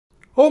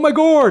Oh my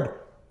gourd!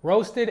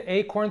 Roasted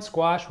acorn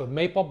squash with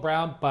maple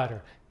brown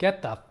butter.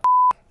 Get the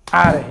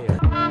out of here.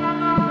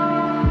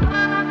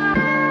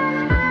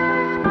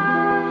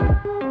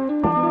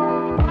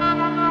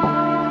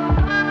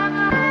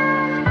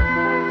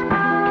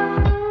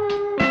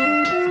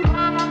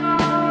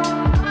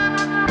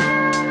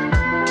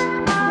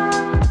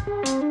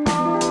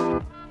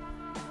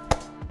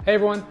 Hey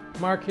everyone,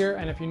 Mark here,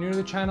 and if you're new to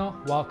the channel,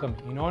 welcome.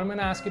 You know what I'm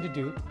gonna ask you to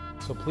do,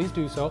 so please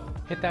do so.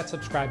 Hit that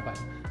subscribe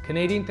button.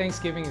 Canadian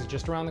Thanksgiving is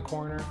just around the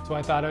corner, so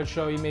I thought I'd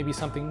show you maybe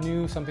something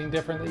new, something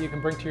different that you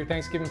can bring to your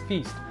Thanksgiving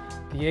feast.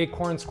 The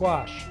acorn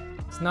squash.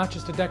 It's not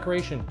just a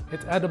decoration,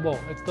 it's edible,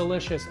 it's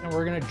delicious, and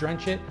we're gonna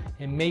drench it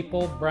in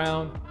maple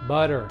brown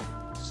butter.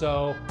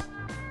 So,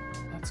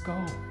 let's go.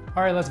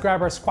 All right, let's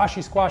grab our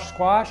squashy squash.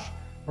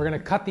 We're gonna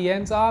cut the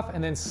ends off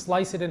and then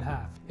slice it in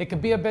half. It can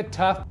be a bit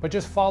tough, but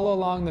just follow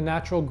along the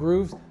natural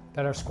grooves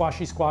that our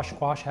squashy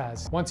squash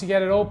has. Once you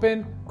get it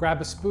open,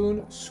 grab a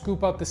spoon,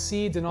 scoop out the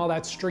seeds and all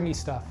that stringy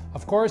stuff.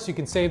 Of course, you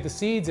can save the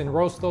seeds and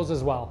roast those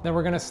as well. Then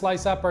we're gonna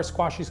slice up our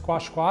squashy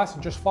squash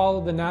and just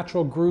follow the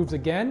natural grooves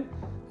again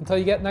until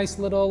you get nice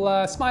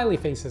little smiley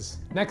faces.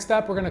 Next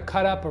up, we're gonna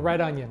cut up a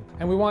red onion.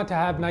 And we want to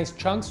have nice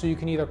chunks, so you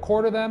can either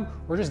quarter them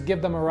or just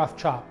give them a rough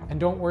chop.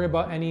 And don't worry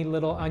about any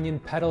little onion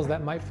petals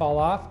that might fall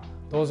off.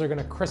 Those are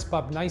gonna crisp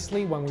up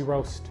nicely when we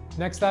roast.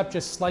 Next up,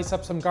 just slice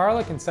up some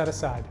garlic and set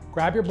aside.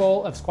 Grab your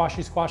bowl of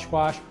squashy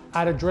squash,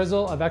 add a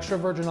drizzle of extra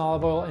virgin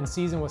olive oil and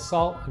season with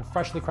salt and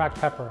freshly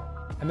cracked pepper.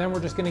 And then we're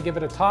just gonna give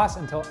it a toss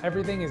until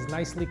everything is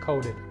nicely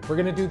coated. We're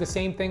gonna do the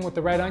same thing with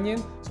the red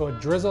onion. So a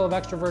drizzle of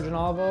extra virgin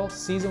olive oil,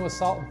 season with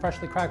salt and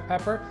freshly cracked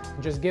pepper,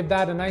 and just give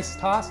that a nice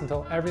toss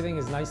until everything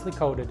is nicely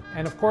coated.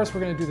 And of course,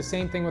 we're gonna do the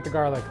same thing with the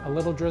garlic. A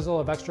little drizzle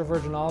of extra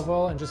virgin olive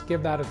oil and just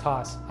give that a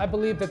toss. I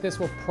believe that this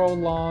will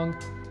prolong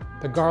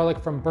the garlic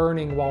from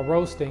burning while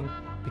roasting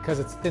because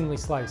it's thinly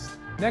sliced.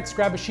 Next,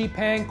 grab a sheet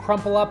pan,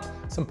 crumple up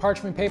some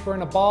parchment paper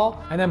in a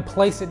ball, and then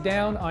place it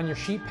down on your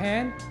sheet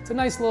pan. It's a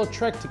nice little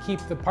trick to keep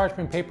the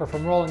parchment paper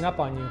from rolling up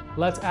on you.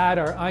 Let's add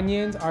our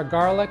onions, our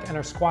garlic, and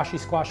our squashy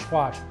squash.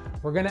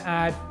 We're gonna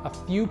add a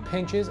few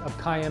pinches of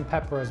cayenne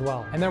pepper as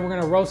well. And then we're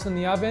gonna roast in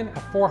the oven at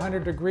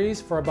 400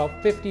 degrees for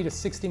about 50 to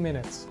 60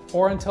 minutes,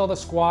 or until the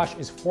squash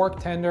is fork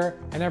tender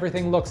and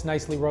everything looks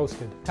nicely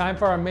roasted. Time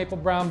for our maple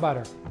brown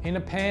butter. In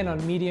a pan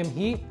on medium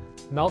heat,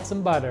 melt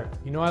some butter.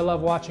 You know I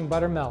love watching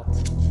butter melt.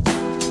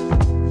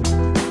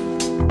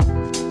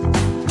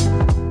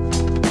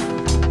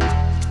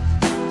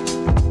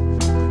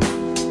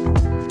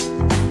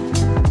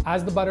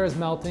 As the butter is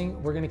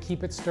melting, we're gonna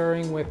keep it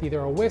stirring with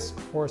either a whisk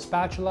or a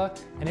spatula,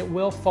 and it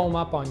will foam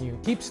up on you.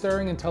 Keep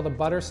stirring until the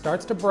butter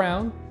starts to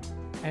brown,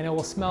 and it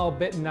will smell a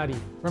bit nutty.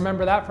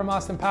 Remember that from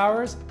Austin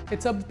Powers?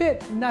 It's a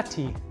bit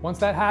nutty. Once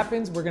that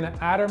happens, we're gonna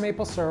add our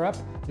maple syrup.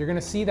 You're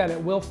gonna see that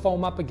it will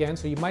foam up again,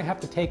 so you might have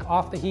to take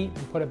off the heat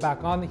and put it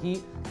back on the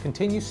heat.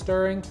 Continue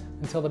stirring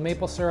until the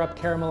maple syrup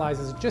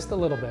caramelizes just a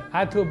little bit.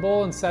 Add to a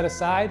bowl and set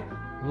aside.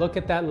 Look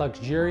at that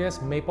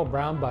luxurious maple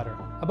brown butter.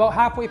 About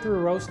halfway through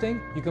roasting,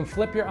 you can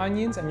flip your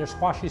onions and your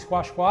squashy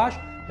squash,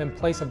 then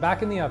place it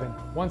back in the oven.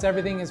 Once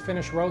everything is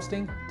finished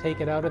roasting, take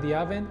it out of the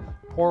oven,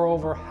 pour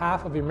over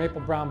half of your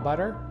maple brown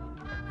butter,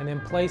 and then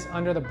place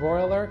under the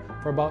broiler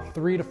for about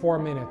 3 to 4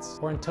 minutes,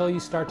 or until you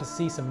start to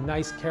see some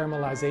nice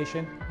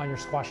caramelization on your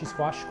squashy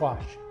squash.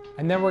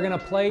 And then we're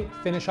gonna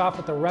finish off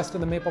with the rest of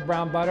the maple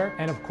brown butter,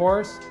 and of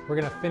course, we're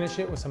gonna finish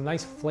it with some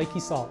nice flaky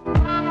salt.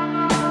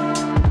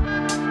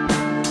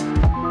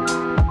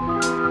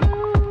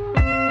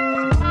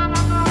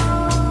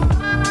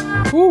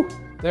 Woo,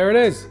 there it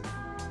is.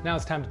 Now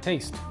it's time to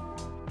taste.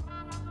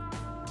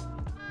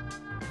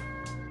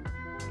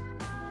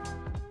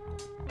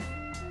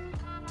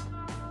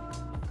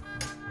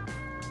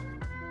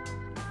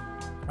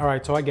 All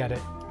right, so I get it.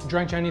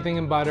 Drench anything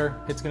in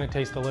butter, it's gonna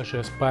taste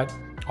delicious, but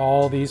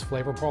all these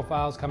flavor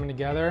profiles coming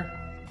together,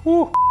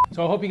 woo.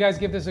 So I hope you guys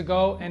give this a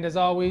go, and as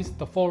always,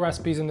 the full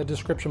recipe's in the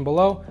description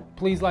below.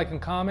 Please like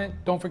and comment.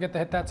 Don't forget to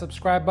hit that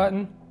subscribe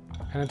button,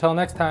 and until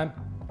next time,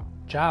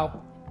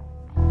 ciao.